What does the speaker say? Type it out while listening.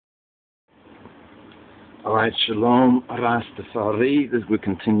All right, Shalom Rastafari. We're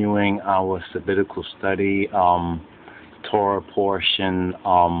continuing our sabbatical study, Torah portion,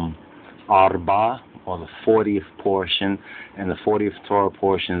 Arba, or the 40th portion, and the 40th Torah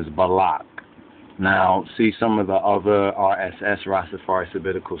portion is Balak. Now, see some of the other RSS, Rastafari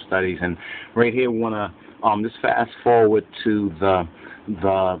sabbatical studies, and right here we want to just fast forward to the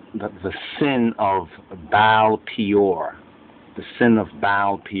sin of BAAL-PEOR, the sin of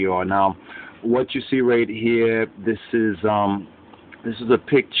BAAL-PEOR. Now, what you see right here, this is a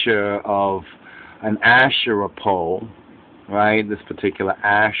picture of an Asherah pole, right? This particular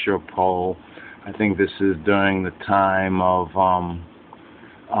Asherah pole. I think this is during the time of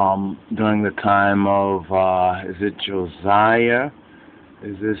is it Josiah?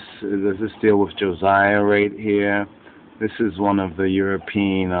 Does this deal with Josiah right here? This is one of the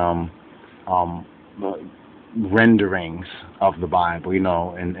European renderings of the Bible,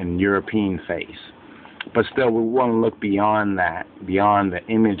 in European face. But still, we want to look beyond that, beyond the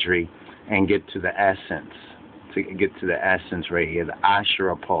imagery, and get to the essence. To get to the essence right here, the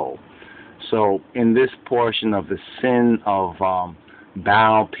Asherah pole. So, in this portion of the sin of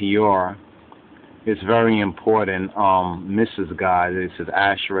BAAL-PEOR, it's very important. Mrs. God, it says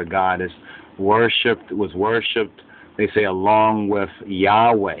Asherah goddess, was worshipped. They say along with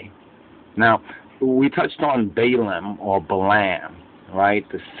YAHWEH. Now, we touched on Balaam or Balaam, right?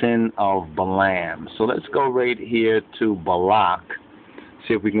 The sin of Balaam. So let's go right here to Balak.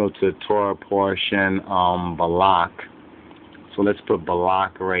 See if we can go to the Torah portion, Balak. So let's put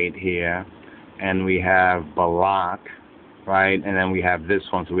Balak right here. And we have Balak, right? And then we have this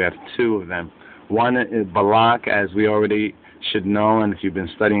one. So we have two of them. One is Balak, as we already should know, and if you've been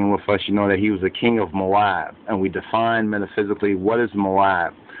studying with us, you know that he was the king of Moab. And we define metaphysically what is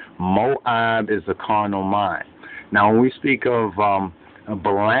Moab. Moab is the carnal mind. Now, when we speak of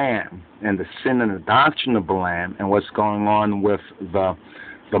Balaam and the sin and the doctrine of Balaam and what's going on with the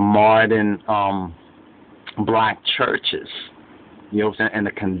modern black churches, and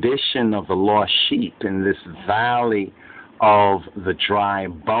the condition of the lost sheep in this valley of the dry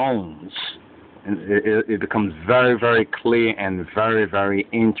bones, and it becomes very, very clear and very, very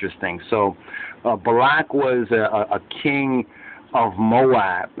interesting. So, Balak was a king of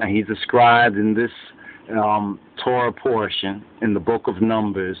Moab, and he's described in this Torah portion in the book of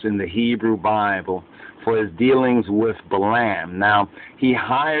Numbers in the Hebrew Bible for his dealings with Balaam. Now, he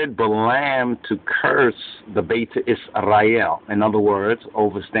hired Balaam to curse the Beit Israel, in other words,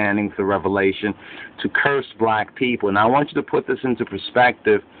 overstanding the revelation, to curse black people. Now, I want you to put this into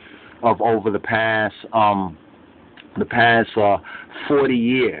perspective of over the past 40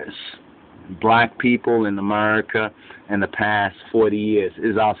 years. Black people in America in the past 40 years.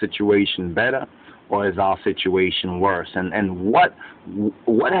 Is our situation better or is our situation worse? And what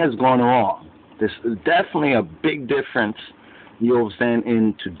has gone wrong? There's definitely a big difference,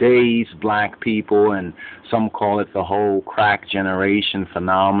 in today's black people, and some call it the whole crack generation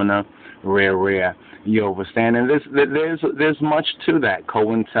phenomena, rare. You understand? And there's much to that.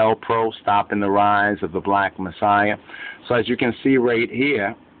 COINTELPRO, stopping the rise of the black messiah. So as you can see right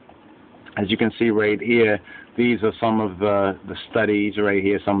here, these are some of the studies right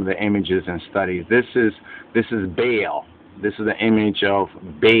here, some of the images and studies. This is Baal. This is the image of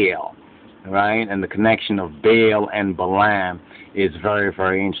Baal, right? And the connection of Baal and Balaam is very,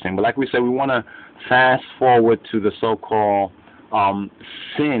 very interesting. But like we said, we want to fast forward to the so-called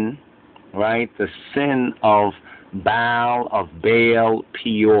sin, right? The sin of BAAL-PEOR.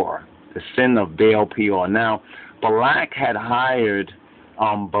 The sin of BAAL-PEOR. Now, Balak had hired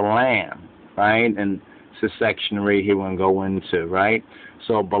Balaam, right? And it's a section right here we're going to go into, right?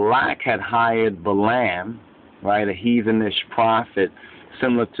 So Balak had hired Balaam, right, a heathenish prophet,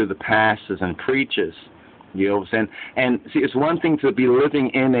 similar to the pastors and preachers. You know what I'm saying? And see, it's one thing to be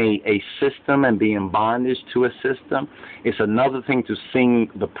living in a system and be in bondage to a system. It's another thing to sing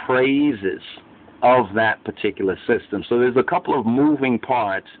the praises of that particular system. So there's a couple of moving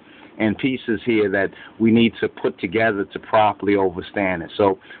parts and pieces here that we need to put together to properly understand it.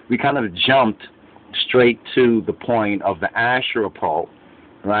 So we kind of jumped straight to the point of the Asherah pole,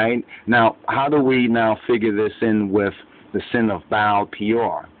 right? Now, how do we now figure this in with the sin of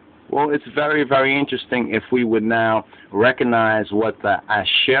BAAL-PEOR? Well, it's very, very interesting if we would now recognize what the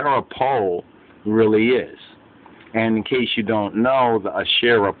Asherah pole really is. And in case you don't know, the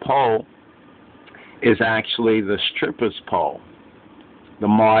Asherah pole is actually the stripper's pole. The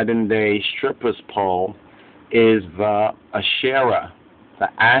modern-day stripper's pole is the Asherah,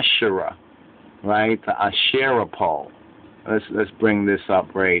 right? The Asherah pole. Let's bring this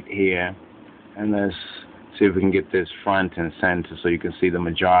up right here, and let's see if we can get this front and center so you can see the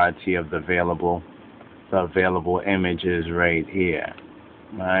majority of the available the available images right here.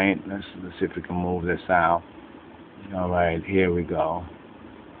 Right? Let's see if we can move this out. All right, here we go.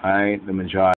 All right, the majority